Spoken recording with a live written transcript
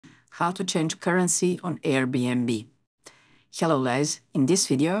how to change currency on Airbnb. Hello guys, in this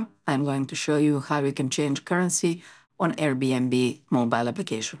video I'm going to show you how you can change currency on Airbnb mobile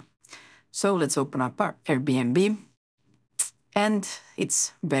application. So let's open up our Airbnb and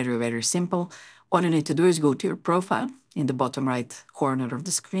it's very simple. All you need to do is go to your profile in the bottom right corner of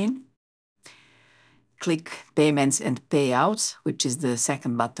the screen. Click Payments and Payouts, which is the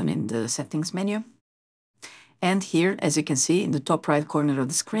second button in the settings menu. And here, as you can see in the top right corner of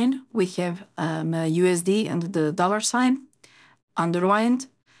the screen, we have USD and the dollar sign underlined.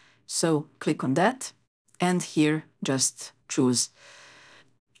 So click on that. And here, just choose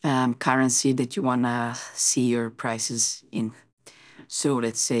currency that you want to see your prices in. So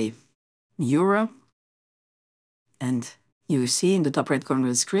let's say Euro. And you see in the top right corner of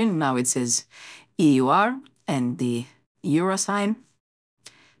the screen, now it says EUR and the euro sign.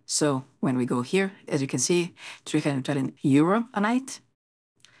 So when we go here, as you can see, 320 euro a night.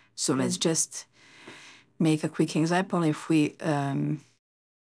 So let's just make a quick example. If we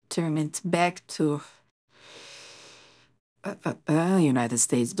turn it back to United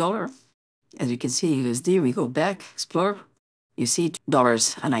States dollar, as you can see, USD, we go back, explore, you see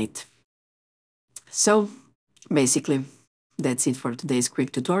dollars a night. So basically, that's it for today's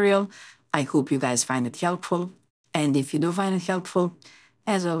quick tutorial. I hope you guys find it helpful. And if you do find it helpful,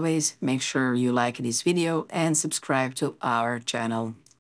 as always, make sure you like this video and subscribe to our channel.